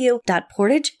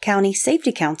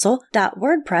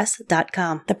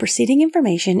www.portagecounty.wordpress.com. The preceding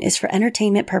information is for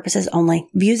entertainment purposes only.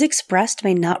 Views expressed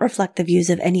may not reflect the views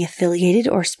of any affiliated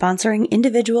or sponsoring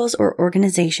individuals or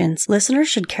organizations. Listeners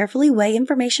should carefully weigh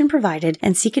information provided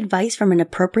and seek advice from an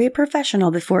appropriate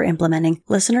professional before implementing.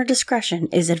 Listener discretion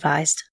is advised.